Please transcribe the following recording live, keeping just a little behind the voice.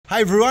Hi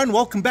everyone,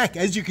 welcome back.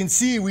 As you can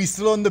see, we're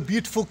still on the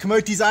beautiful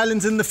Camotes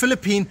Islands in the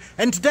Philippines,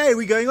 and today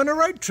we're going on a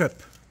road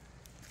trip.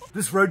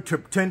 This road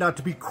trip turned out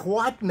to be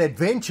quite an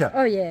adventure.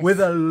 Oh yes. With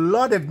a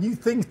lot of new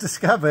things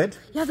discovered.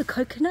 Yeah, the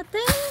coconut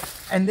thing.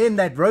 And then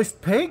that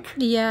roast pig.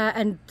 Yeah,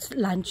 and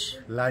lunch.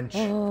 Lunch.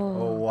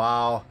 Oh, Oh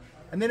wow.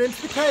 And then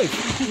into the cave.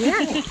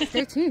 Yeah,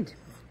 stay tuned.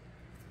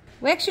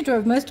 We actually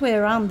drove most of the way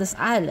around this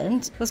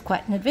island. It was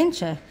quite an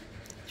adventure.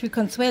 Through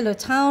Consuelo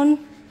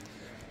town,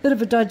 bit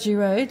of a dodgy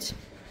road,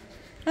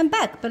 and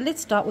back. But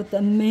let's start with the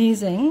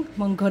amazing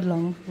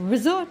Mangodlong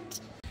resort.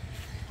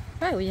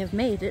 Right, we have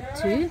made it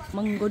to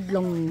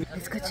Mangodlong.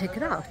 Let's go check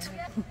it out.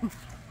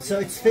 So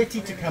it's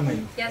 30 to come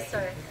in. Yes,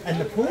 sir. And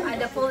the pool? And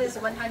the pool is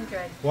 100.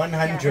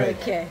 100. Yeah.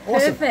 Okay,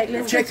 Awesome. perfect.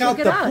 Let's check go out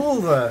check the it out.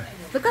 pool though.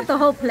 Look at the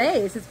whole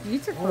place. It's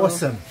beautiful.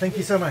 Awesome. Thank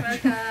you so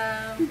much.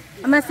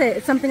 I must say,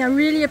 it's something I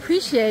really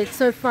appreciate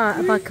so far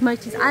about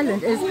Camotes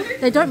Island is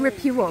they don't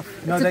rip you off.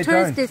 No, it's they a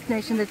tourist don't.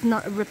 destination that's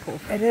not a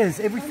rip-off. It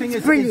is. Everything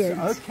is brilliant.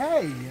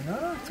 Okay, you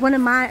know. It's one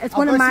of my I'll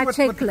go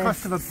see what the checklists.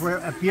 cost of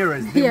a beer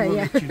is. Then we'll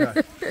let you know.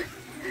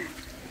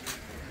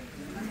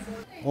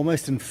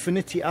 Almost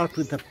infinity out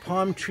with the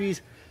palm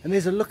trees, and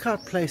there's a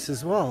lookout place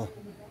as well.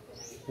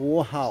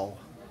 Wow.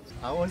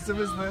 How awesome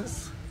is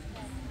this?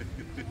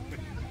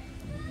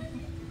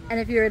 And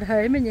if you're at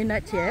home and you're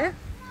not here,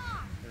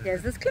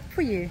 here's this clip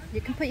for you.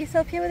 You can put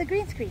yourself here with a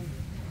green screen.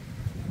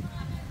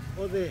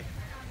 Or there.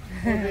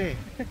 Or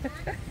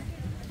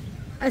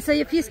there. So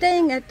if you're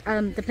staying at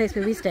the place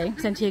where we're staying,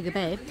 Santiago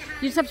Bay,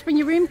 you just have to bring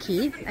your room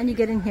key and you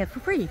get in here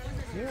for free.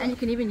 Yeah. And you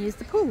can even use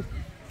the pool.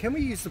 Can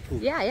we use the pool?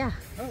 Yeah, yeah.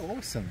 Oh,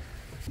 awesome.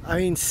 I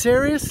mean,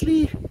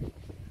 seriously?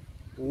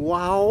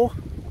 Wow.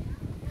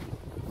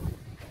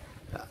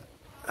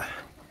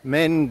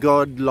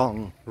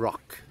 Mangodlong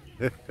rock.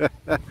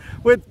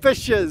 With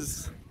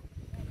fishes.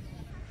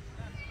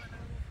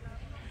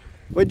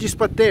 Where'd you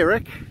spot there,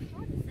 Rick?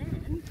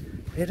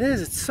 It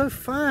is, it's so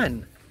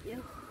fun.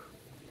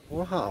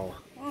 Wow.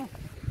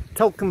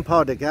 Talcum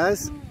powder,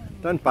 guys.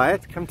 Don't buy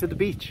it, come to the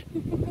beach.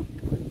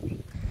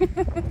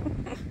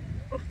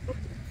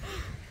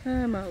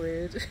 Oh my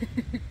word.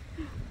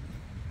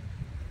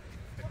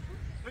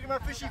 Look at my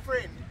fishy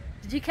friend.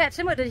 Did you catch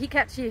him or did he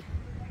catch you?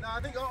 No,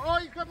 I think, oh,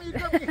 you got me, you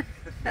got me.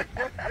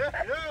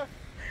 Yeah.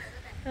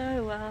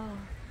 Oh wow,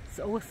 it's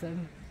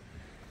awesome.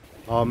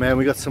 Oh man,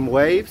 we got some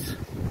waves.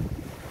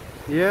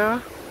 Yeah.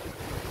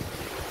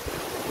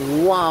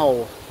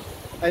 Wow.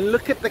 And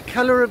look at the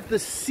color of the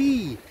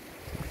sea.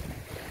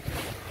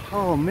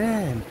 Oh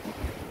man.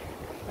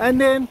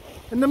 And then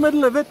in the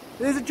middle of it,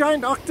 there's a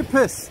giant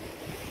octopus.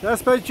 Now, I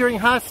suppose during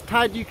high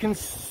tide you can...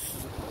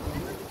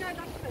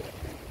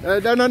 no,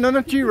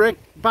 not you, Rick.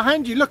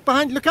 Behind you, look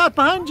behind, look out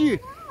behind you.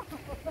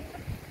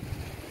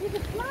 You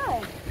can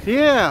fly.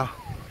 Yeah.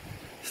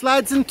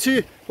 Slides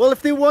into, well,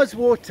 if there was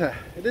water.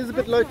 It is a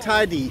bit low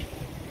tidey.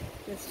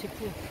 That's too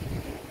cool.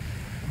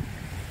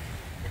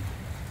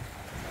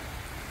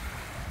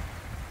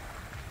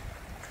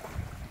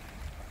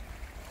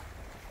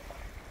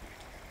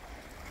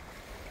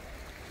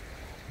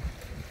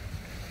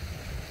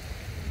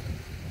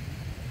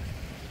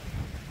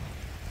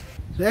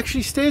 It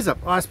actually stays up.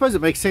 Oh, I suppose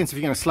it makes sense if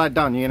you're going to slide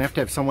down, you're going to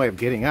have some way of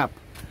getting up.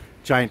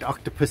 Giant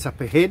octopus up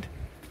ahead.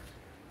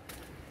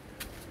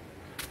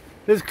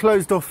 It's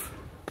closed off.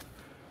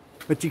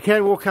 But you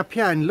can walk up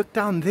here and look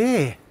down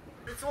there.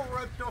 It's all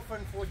roped off,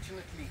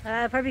 unfortunately.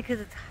 Probably because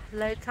it's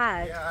low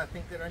tide. Yeah, I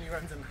think that only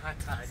runs in high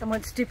tide.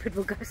 Someone stupid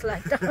will go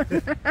slide down.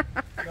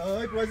 No,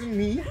 it wasn't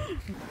me.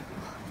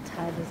 The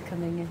tide is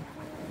coming in.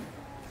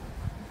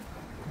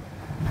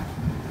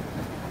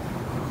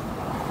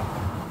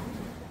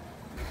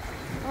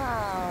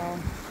 Wow.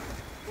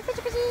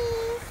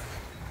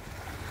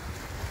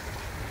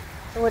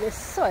 The water is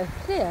so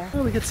clear.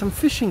 Oh, we got some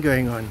fishing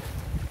going on.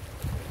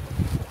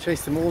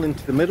 Chase them all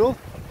into the middle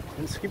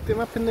and scoop them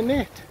up in the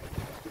net.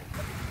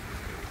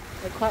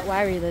 They're quite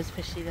wiry, those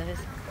fishy, those.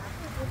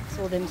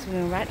 Saw them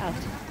swimming right out.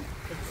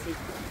 Let's see.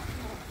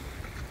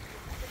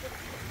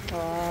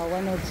 Oh,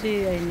 one or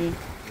two only.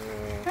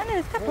 Oh no,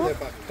 there's a couple. Oh, they're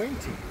about 20.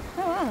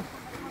 Oh wow.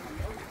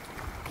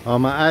 Oh,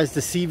 my eyes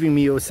deceiving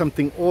me, or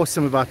something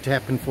awesome about to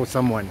happen for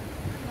someone.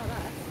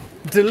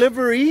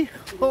 Delivery.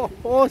 Oh,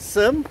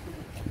 awesome.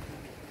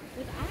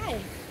 With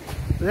eyes.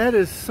 That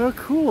is so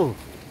cool.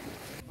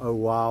 Oh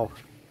wow.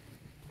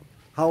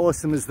 How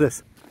awesome is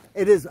this?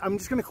 It is, I'm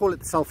just going to call it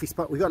the selfie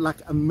spot. We got like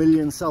 1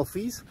 million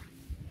selfies.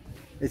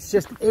 It's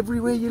just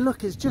everywhere you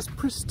look is just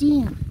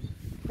pristine.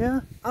 Yeah,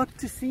 out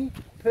to sea,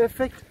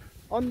 perfect.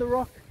 On the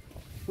rock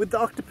with the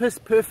octopus,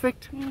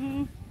 perfect.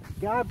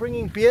 Guy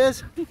bringing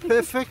beers,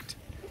 perfect.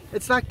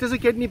 It's like, does it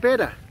get any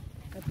better?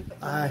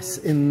 Ice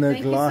in the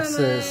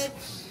glasses.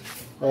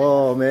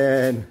 Oh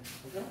man.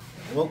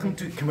 Welcome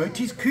to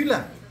Camotes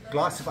Cooler.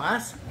 Glass of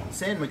ice,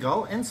 San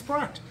Miguel and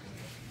Sprite.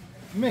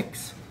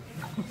 Mix.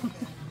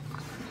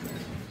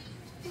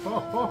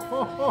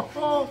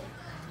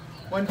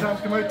 One time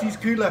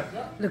Camotes Cooler.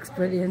 Looks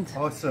brilliant.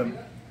 Awesome.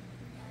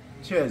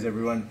 Cheers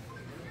everyone.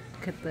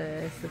 Look at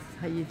this. This is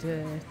how you do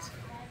it.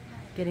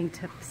 Getting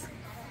tips.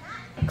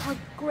 Look how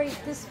great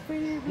this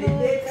food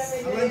looks.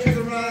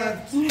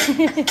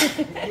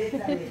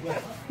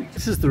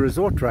 This is the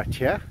resort right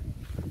here.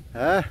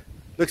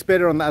 Looks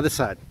better on the other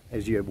side,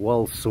 as you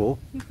well saw.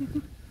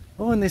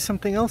 Oh, and there's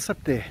something else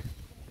up there.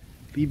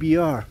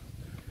 BBR.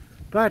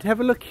 But have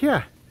a look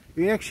here.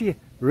 You can actually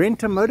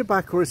rent a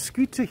motorbike or a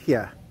scooter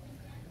here.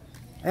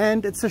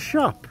 And it's a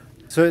shop.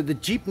 So the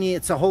jeepney,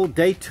 it's a whole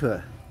day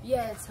tour.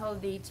 Yeah, it's whole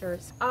day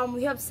tours.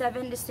 We have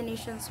 7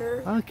 destinations,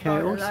 sir. Okay,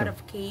 A awesome. lot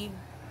of cave.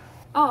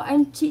 Oh,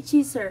 I'm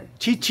Chi-Chi, sir.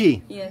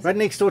 Chi-Chi. Yes. Right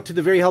next door to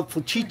the very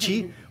helpful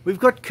Chi-Chi. We've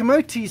got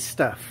Camotes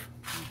stuff.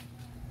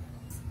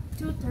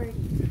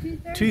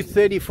 2:30.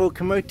 230 for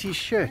Camotes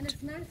shirt. And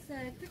it's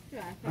nice quick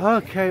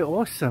drive. Okay,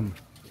 awesome.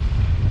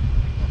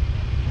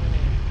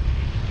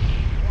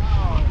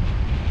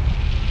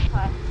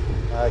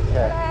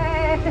 Okay.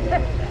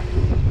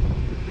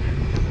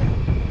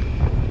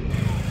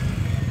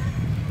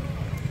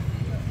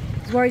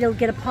 He's worried he'll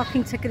get a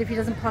parking ticket if he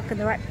doesn't park in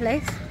the right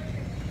place.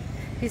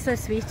 He's so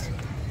sweet.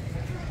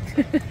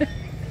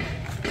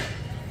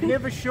 You're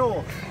never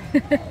sure. I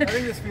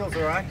think this feels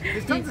alright.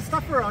 There's tons of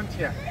stuff around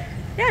here.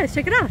 Yeah, let's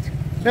check it out.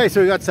 Okay,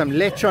 so we've got some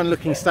Lechon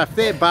looking stuff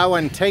there. Buy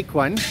one, take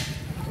one.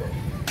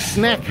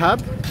 Snack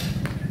hub.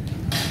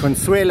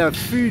 Consuelo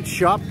food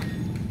shop.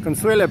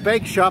 Consuelo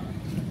bake shop.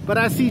 But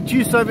I see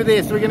juice over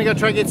there, so we're going to go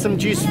try and get some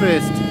juice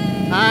first.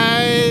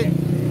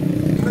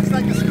 Looks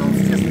like the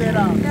school's just let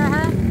out.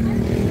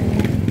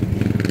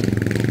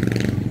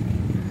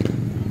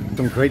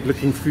 Some great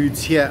looking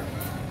foods here.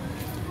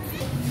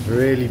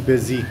 Really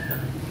busy.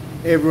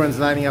 Everyone's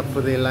lining up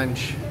for their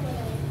lunch.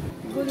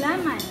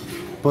 Gulaman.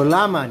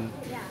 Bolaman.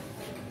 Yeah.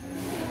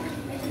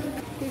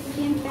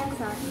 15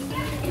 pesos.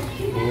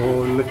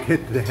 Oh, look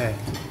at that.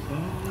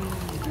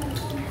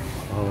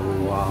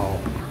 Oh, wow.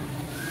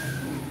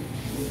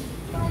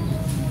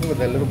 Oh,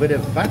 with a little bit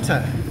of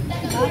butter.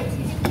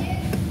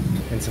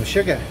 And some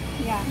sugar.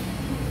 Yeah.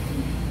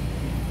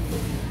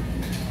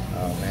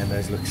 Oh man,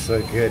 those look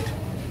so good.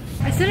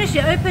 As soon as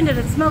you opened it,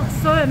 it smelled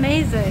so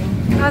amazing.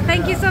 Oh,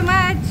 thank you so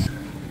much.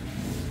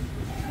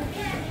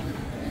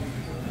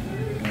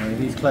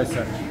 These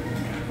closer.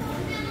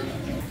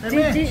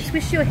 Did you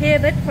swish your hair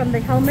a bit from the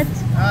helmet?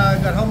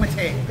 I've got helmet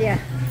hair. Yeah.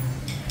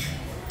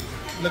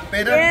 Look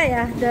better?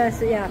 Yeah.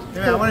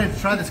 Yeah, I wanted to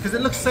try this because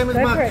it looks the same as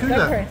Go my for it, go for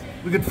cooler. it.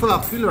 We could fill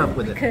our cooler up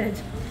with it. Good.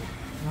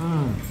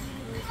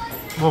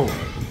 Oh.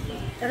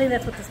 I think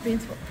that's what the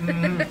spoon's for.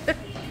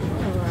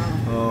 Oh,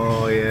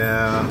 wow. Oh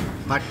yeah.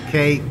 Hot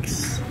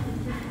cakes.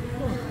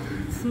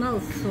 It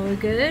smells so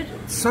good.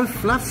 It's so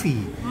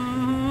fluffy.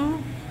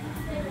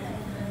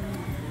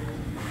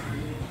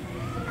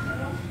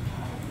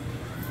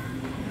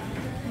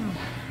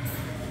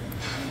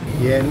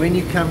 Yeah, and when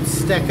you come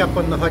stack up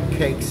on the hot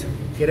cakes,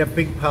 get a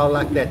big pile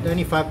like that,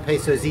 only 5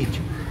 pesos each.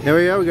 There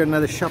we go, we got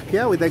another shop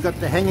here where they got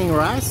the hanging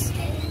rice,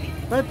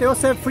 but they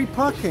also have free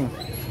parking.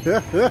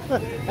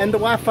 And the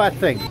Wi-Fi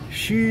thing.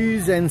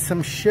 Shoes and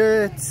some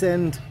shirts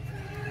and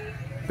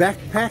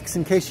backpacks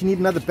in case you need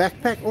another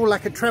backpack, or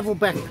like a travel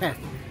backpack.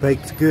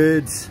 Baked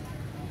goods.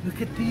 Look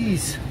at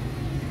these.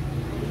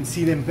 You can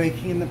see them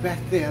baking in the back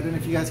there. I don't know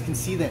if you guys can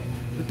see that,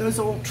 but those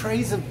are all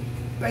trays of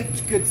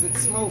baked goods that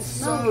smell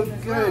so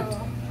good.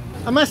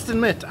 I must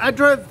admit, I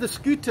drove the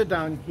scooter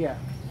down here,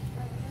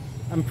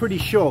 I'm pretty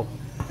sure,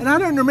 and I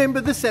don't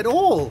remember this at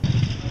all.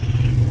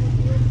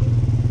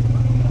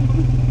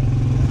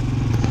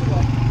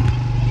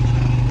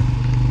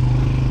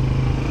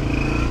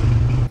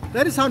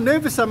 That is how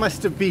nervous I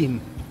must have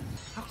been.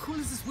 How cool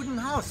is this wooden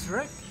house,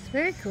 Rick? It's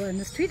very cool. And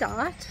the street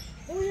art.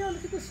 Oh yeah,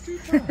 look at the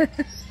street art.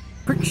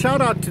 Quick shout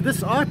out to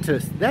this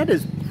artist. That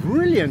is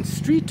brilliant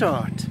street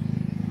art.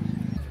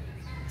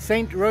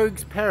 St.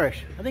 Rogue's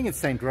Parish. I think it's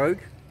St. Rogue.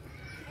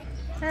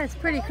 That's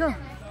pretty cool.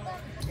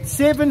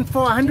 7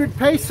 for 100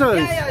 pesos.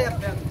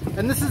 Yeah.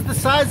 And this is the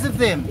size of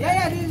them.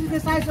 Yeah, this is the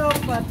size of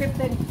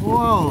 15.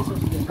 Whoa.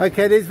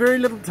 Okay, there's very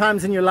little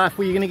times in your life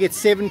where you're going to get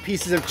 7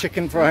 pieces of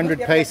chicken for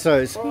 100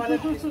 pesos.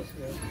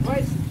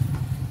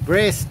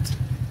 Breast.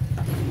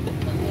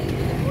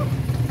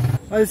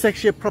 Oh, it's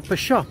actually a proper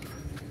shop.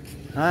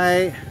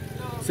 So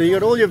you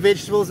got all your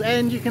vegetables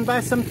and you can buy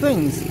some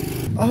things.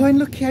 Oh, and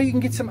look here, you can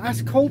get some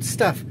ice cold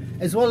stuff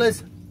as well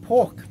as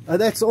pork. Oh,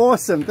 that's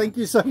awesome. Thank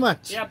you so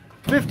much. Yep.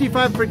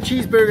 55 for a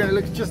cheeseburger, and it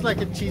looks just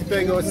like a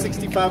cheeseburger, or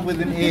 65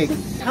 with an egg.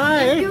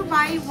 Hi. If you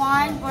buy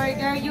one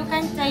burger, you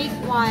can take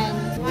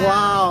one.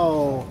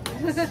 Wow.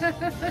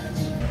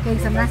 Getting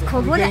some nice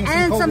cold water Getting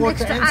and cold some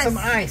water extra and ice. some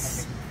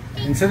ice.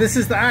 And so this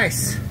is the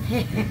ice.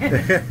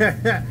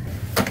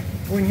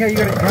 Oh, and here you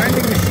got a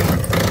grinding machine.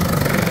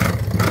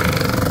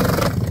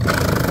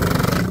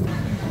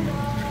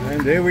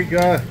 And there we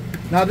go.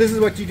 Now this is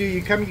what you do.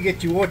 You come, you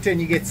get your water,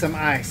 and you get some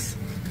ice.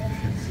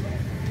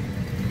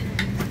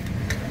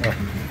 Oh,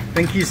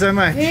 thank you so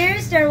much.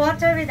 Here's your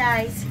water with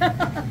ice.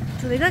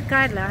 So they got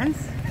guidelines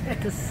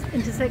at this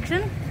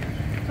intersection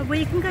of where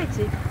you can go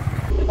to.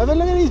 Oh, but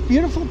look at these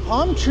beautiful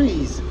palm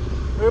trees.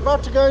 We're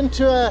about to go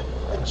into a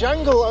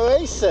jungle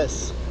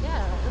oasis.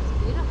 Yeah,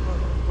 that's beautiful.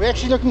 We're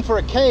actually looking for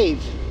a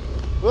cave.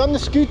 We're on the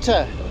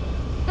scooter.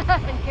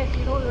 In case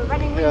you're all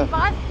running really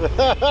fast.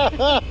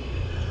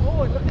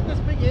 Oh, look at this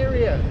big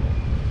area.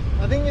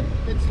 I think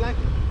it's like,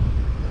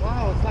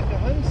 wow, it's like a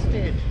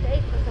homestead.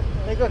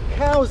 They got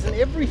cows and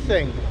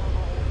everything.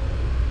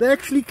 They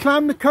actually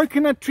climb the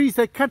coconut trees.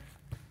 They cut.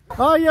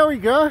 Oh, here we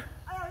go.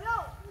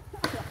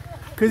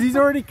 Because he's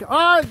already.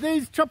 Oh,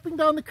 he's chopping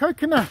down the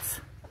coconuts.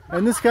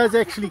 And this guy's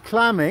actually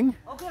climbing.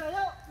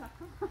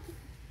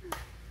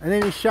 And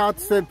then he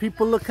shouts that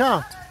people look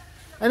out.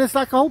 And it's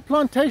like a whole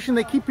plantation.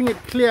 They're keeping it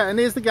clear. And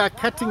there's the guy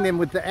cutting them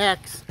with the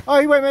axe.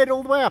 Oh, he made it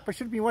all the way up. I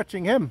should have been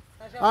watching him.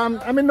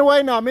 I'm in the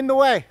way now. I'm in the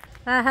way.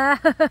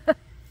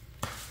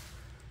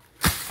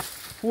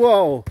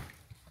 Whoa.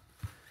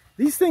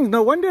 These things,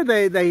 no wonder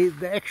they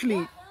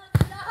actually,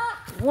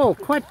 whoa,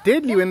 quite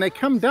deadly when they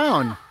come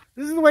down.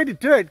 This is the way to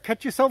do it.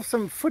 Cut yourself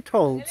some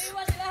footholds.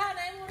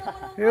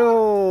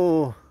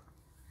 Yo.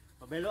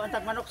 This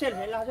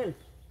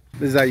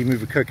is how you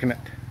move a coconut.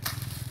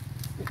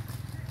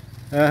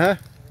 Yeah.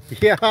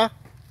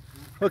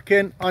 Hook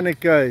in, on it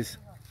goes.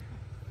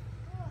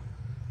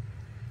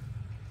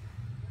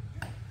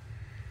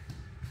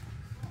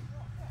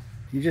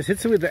 You just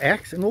hit it with the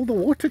axe and all the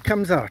water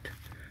comes out.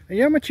 And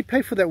you know how much you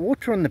pay for that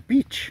water on the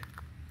beach?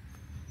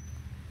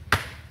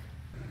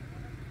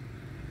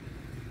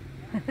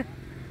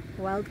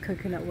 Wild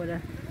coconut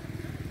water.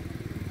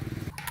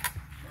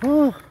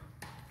 Oh.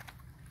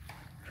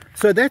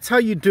 So that's how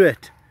you do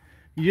it.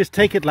 You just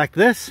take it like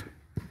this.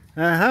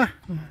 Mine's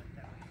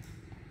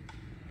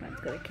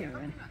got a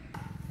camera in.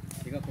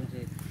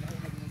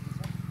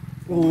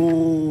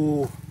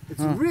 Oh,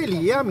 it's really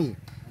yummy.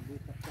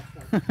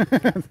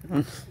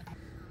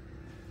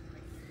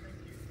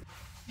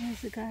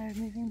 There's the guy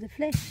removing the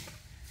flesh.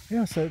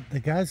 Yeah, so the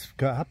guys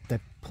go up, they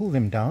pull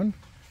them down,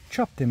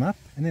 chop them up,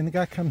 and then the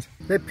guy comes.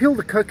 They peel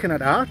the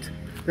coconut out,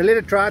 they let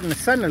it dry in the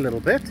sun a little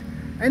bit,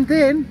 and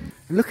then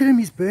look at him,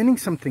 he's burning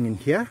something in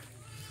here.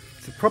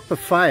 It's a proper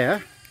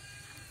fire.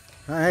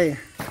 And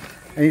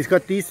he's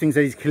got these things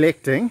that he's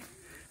collecting,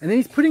 and then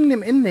he's putting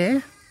them in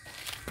there.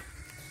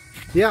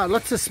 Yeah,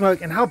 lots of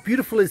smoke. And how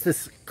beautiful is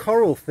this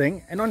coral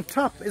thing? And on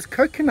top is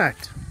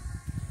coconut.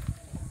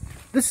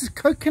 This is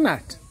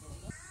coconut.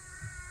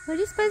 What do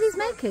you suppose he's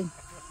making?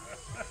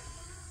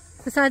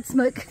 Besides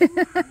smoke.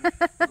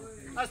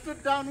 I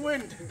stood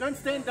downwind. Don't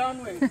stand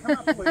downwind. Come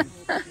upwind.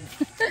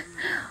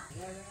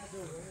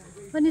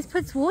 When he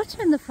puts water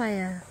in the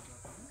fire.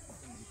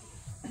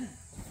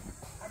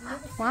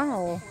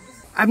 Wow.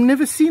 I've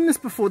never seen this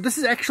before. This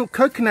is actual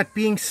coconut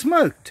being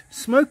smoked.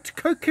 Smoked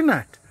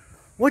coconut.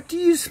 What do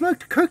you use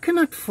smoked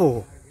coconut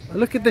for? Oh,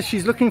 look at this.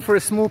 She's looking for a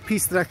small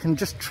piece that I can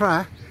just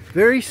try.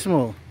 Very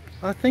small.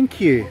 Oh,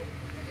 thank you.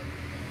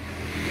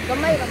 No,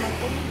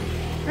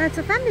 it's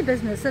a family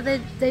business, so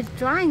they're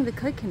drying the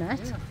coconut.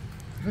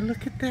 Oh,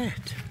 look at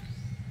that.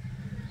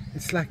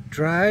 It's like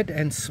dried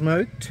and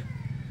smoked,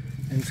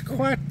 and it's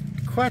quite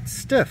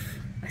stiff.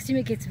 I assume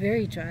it gets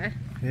very dry.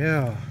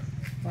 Yeah.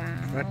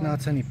 Wow. Right now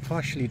it's only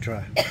partially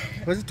dry.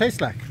 What does it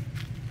taste like?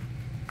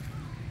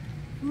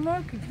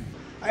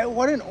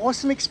 What an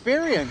awesome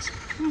experience.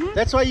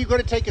 That's why you've got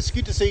to take a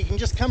scooter so you can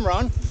just come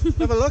around,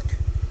 have a look,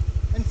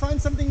 and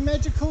find something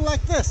magical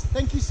like this.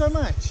 Thank you so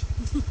much.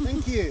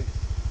 Thank you.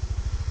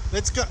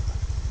 Let's go.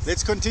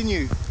 Let's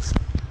continue.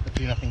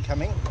 Hopefully nothing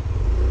coming.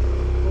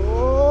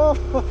 Oh,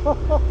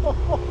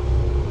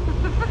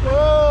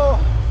 oh.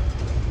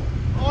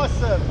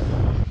 Awesome.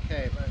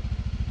 Okay, but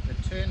the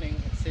turning,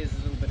 it says a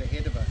little bit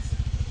ahead of us.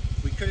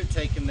 We could have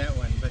taken that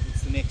one, but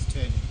it's the next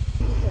turning.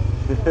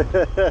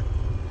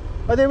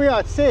 Oh, there we are.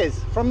 It says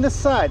from this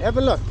side. Have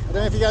a look. I don't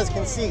know if you guys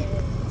can see.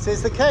 It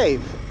says the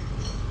cave.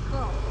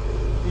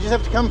 You just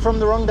have to come from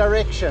the wrong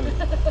direction.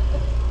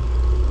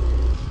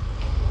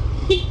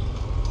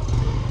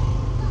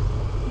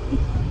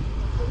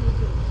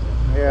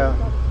 Yeah.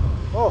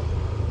 Oh,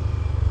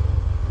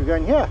 we're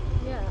going here.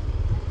 Yeah.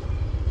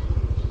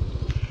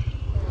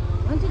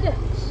 Onto ditch.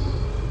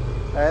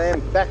 And then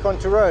back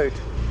onto road.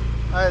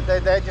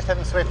 They just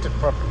haven't swept it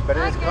properly, but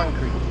it is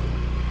concrete.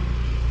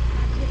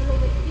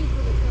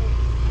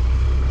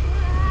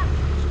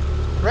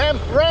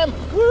 Ramp, ramp!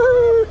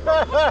 Woo!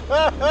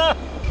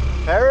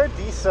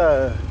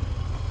 Paradiso.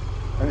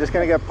 I'm just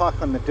going to go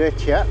park on the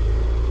dirt here.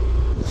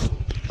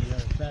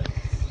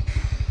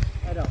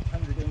 Adult,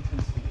 100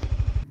 entrance feet.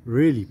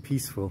 Really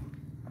peaceful.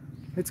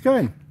 Let's go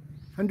in.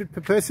 100 per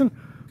person.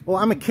 Oh,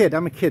 I'm a kid,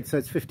 so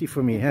it's 50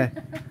 for me. Huh?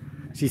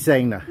 She's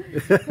saying no.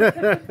 It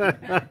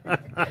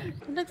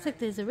looks like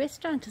there's a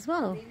restaurant as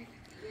well.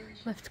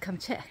 We'll have to come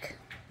check.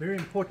 Very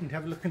important.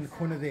 Have a look in the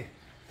corner there.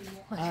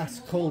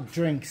 Ice cold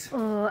drinks.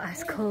 Oh,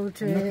 ice cold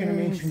drinks. I'm not going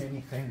to mention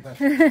anything, but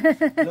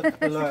look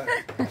below.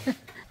 Yeah,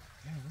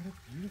 what a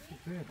beautiful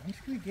bird. I'm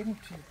just going to get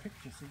into the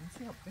picture so you can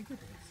see how big it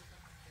is.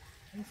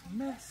 It's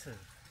massive.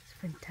 It's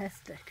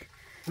fantastic.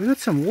 We've got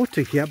some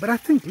water here, but I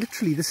think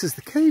literally this is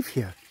the cave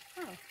here.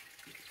 Oh.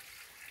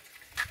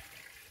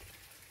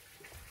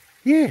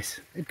 Yes,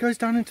 it goes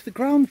down into the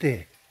ground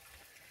there.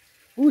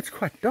 Oh, it's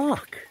quite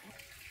dark.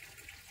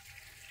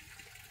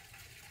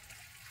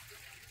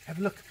 Have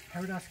a look.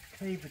 Paradise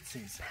Cave, it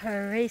says.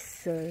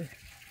 Paraiso.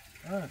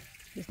 Oh.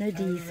 There's no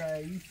D's.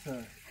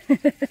 Paraiso.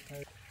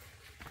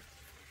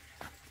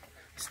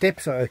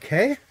 Steps are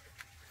okay.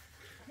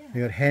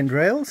 We got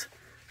handrails.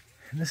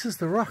 And this is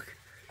the rock.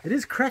 It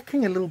is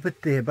cracking a little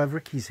bit there above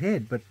Ricky's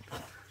head, but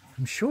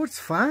I'm sure it's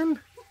fine.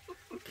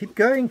 Keep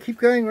going,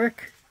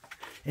 Rick.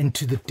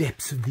 Into the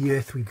depths of the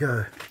earth we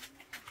go.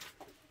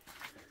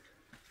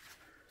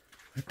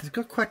 It's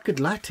got quite good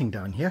lighting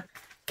down here.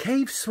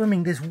 Cave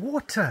swimming, there's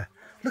water.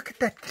 Look at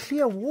that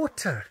clear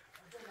water.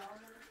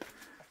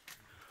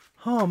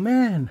 Oh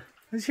man,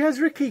 here's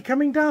Ricky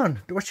coming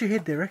down. Watch your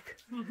head there, Rick.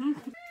 Oh,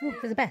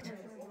 there's a bat.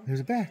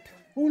 There's a bat.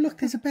 Oh look,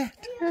 there's a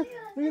bat. Look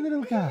at the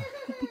little guy.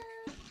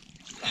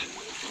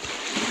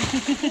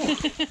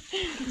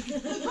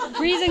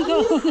 Freezing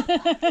cold.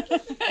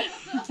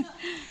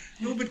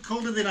 A little bit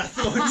colder than I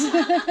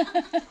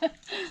thought.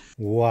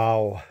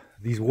 Wow,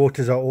 these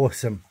waters are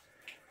awesome.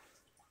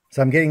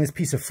 So I'm getting this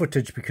piece of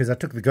footage because I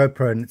took the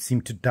GoPro and it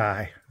seemed to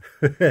die.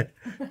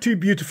 Too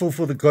beautiful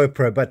for the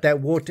GoPro, but that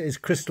water is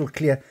crystal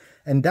clear.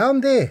 And down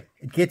there,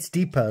 it gets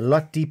deeper, a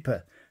lot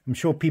deeper. I'm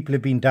sure people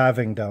have been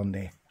diving down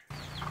there.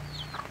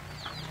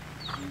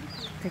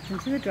 Take them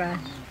to the dry.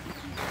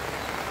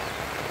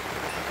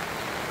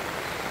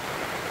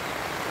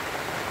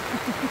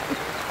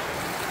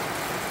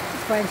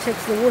 Brian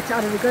shakes the water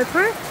out of the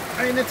GoPro.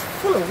 I mean, it's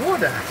full of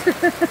water.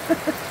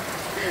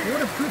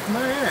 Waterproof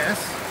my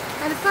ass.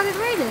 And it started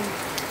raining.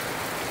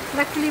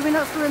 Luckily we're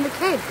not still in the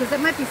cave because that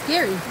might be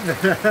scary.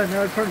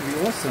 No, it'd probably be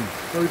awesome.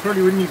 Well, we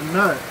probably wouldn't even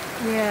know.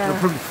 Yeah. It'll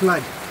probably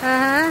flood.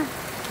 Uh-huh.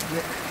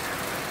 Yeah.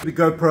 The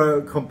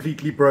GoPro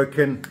completely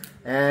broken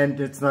and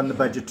it's not in the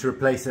budget to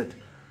replace it.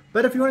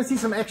 But if you want to see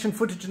some action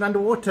footage in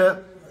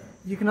underwater,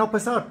 you can help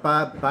us out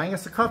by buying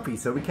us a coffee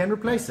so we can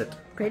replace it.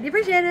 Greatly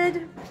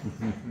appreciated.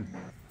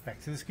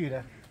 Back to the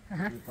scooter.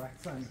 Uh-huh.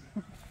 Bright sun.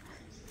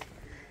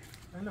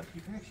 And look,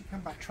 you can actually come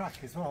by truck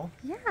as well.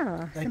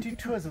 Yeah. They do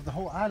tours of the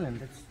whole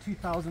island. It's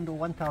 2,000 or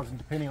 1,000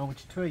 depending on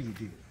which tour you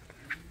do.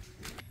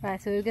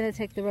 Right, so we're going to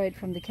take the road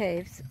from the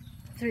caves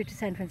through to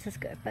San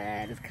Francisco,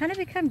 but it's kind of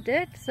become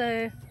dirt,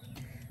 so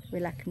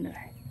we're like, no.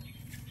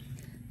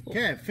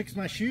 Okay, I fixed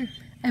my shoe.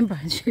 And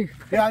Brian's shoe.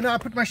 Yeah, I know, I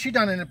put my shoe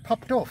down and it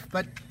popped off,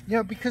 but you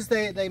know, because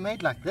they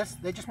made like this,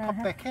 they just pop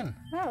back in.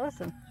 Oh,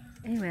 awesome.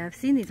 Anyway, I've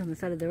seen these on the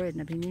side of the road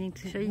and I've been meaning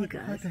to show you What are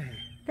guys. they?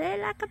 They're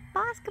like a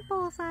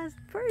basketball-sized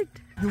fruit.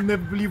 You'll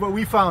never believe what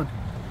we found.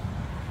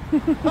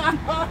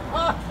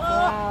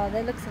 Wow,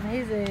 that looks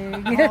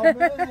amazing. Oh,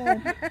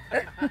 man.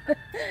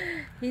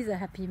 He's a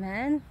happy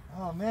man.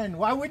 Oh man,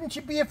 why wouldn't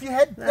you be if you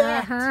had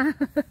that?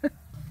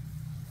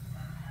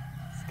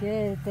 It's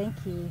good,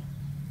 thank you.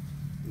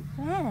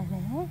 Yeah.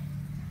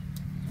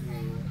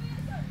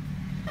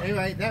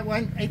 Anyway, that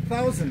one,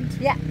 8,000.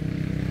 Yeah.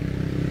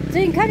 So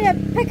you can kind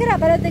of pick it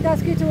up. I don't think our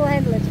scooter will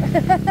handle it.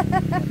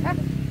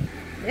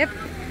 Yep.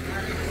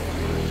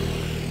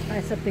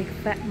 That's a big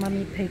fat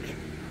mummy pig.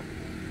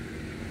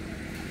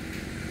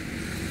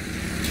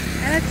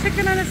 And a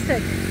chicken on a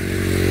stick.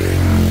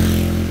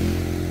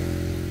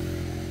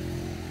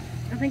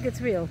 I think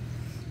it's real.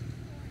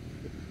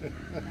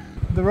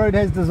 The road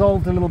has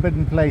dissolved a little bit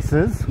in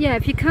places. Yeah,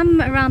 if you come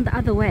around the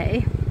other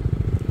way.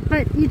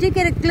 But you did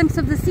get a glimpse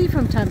of the sea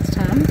from time to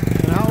time.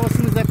 And how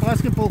awesome is that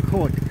basketball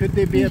court? Could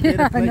there be a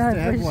better place to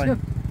have one? Sure.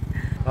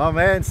 Oh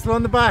man, still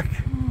on the back.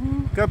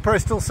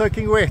 GoPro still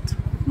soaking wet.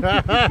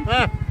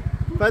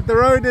 But the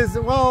road is,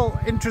 well,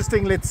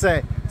 interesting, let's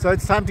say. So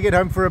it's time to get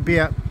home for a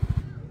beer.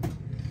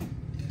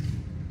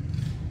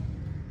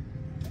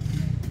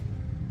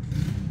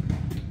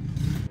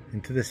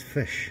 Into this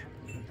fish.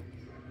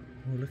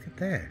 Oh, look at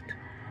that.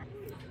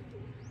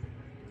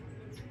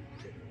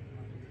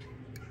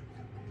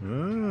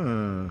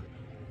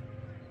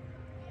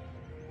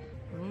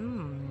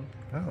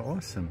 Oh,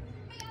 awesome.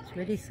 It's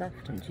really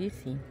soft and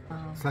juicy.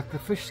 Wow. It's like the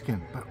fish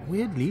skin, but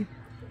weirdly,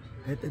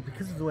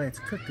 because of the way it's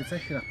cooked, it's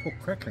actually like pork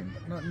crackling,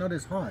 but not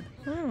as hard.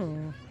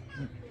 Oh.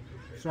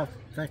 Soft,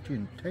 fatty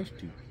and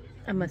tasty.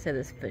 I must say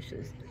this fish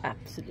is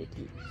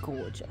absolutely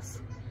gorgeous.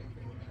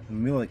 The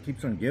meal that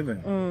keeps on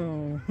giving.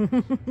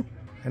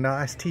 And our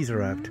iced tea's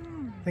arrived.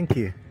 Thank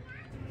you.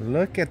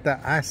 Look at the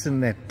ice in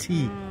that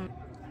tea.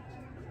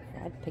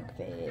 That pig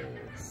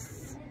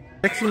face.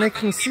 Actually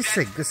making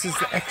sisig. This is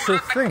the actual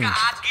thing.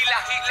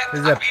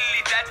 There's a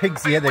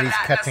pig's here that he's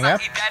cutting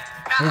up.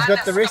 And he's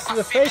got the rest of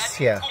the face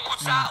here.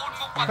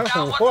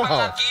 Oh,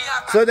 wow.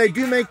 So they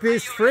do make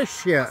this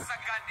fresh here.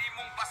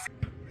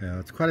 Yeah,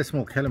 it's quite a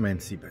small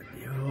calamansi, but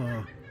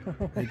yo,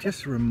 they're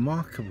just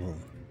remarkable.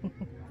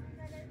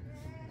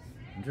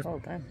 Well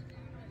done.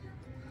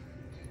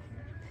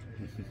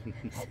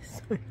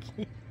 So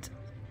cute.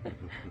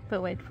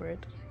 But wait for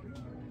it.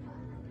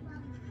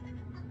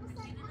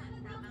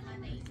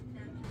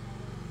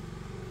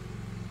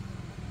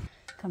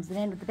 Comes the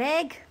end of the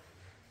bag.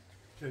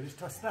 So just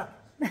toss it up.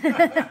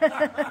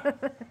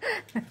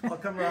 I'll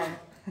come around.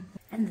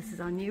 And this is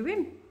our new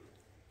room.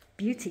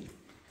 Beauty.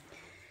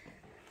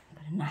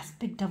 Got a nice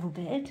big double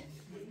bed.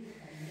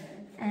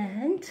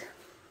 And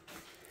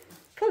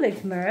full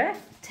length mirror,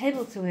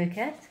 table to work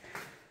at,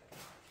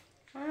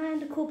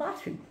 and a cool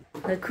bathroom.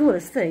 The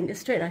coolest thing is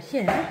straight out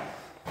here.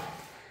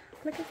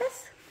 Look at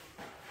this.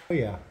 Oh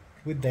yeah,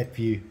 with that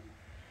view.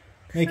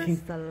 This Making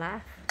is the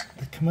life.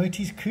 the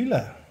Camotes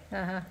cooler.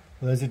 Uh-huh.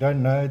 For those who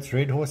don't know, it's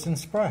Red Horse and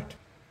Sprite.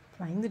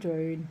 Flying the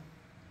drone.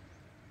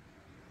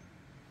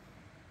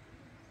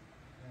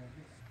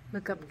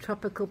 Look up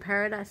tropical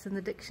paradise in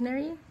the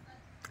dictionary.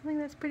 I think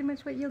that's pretty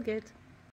much what you'll get.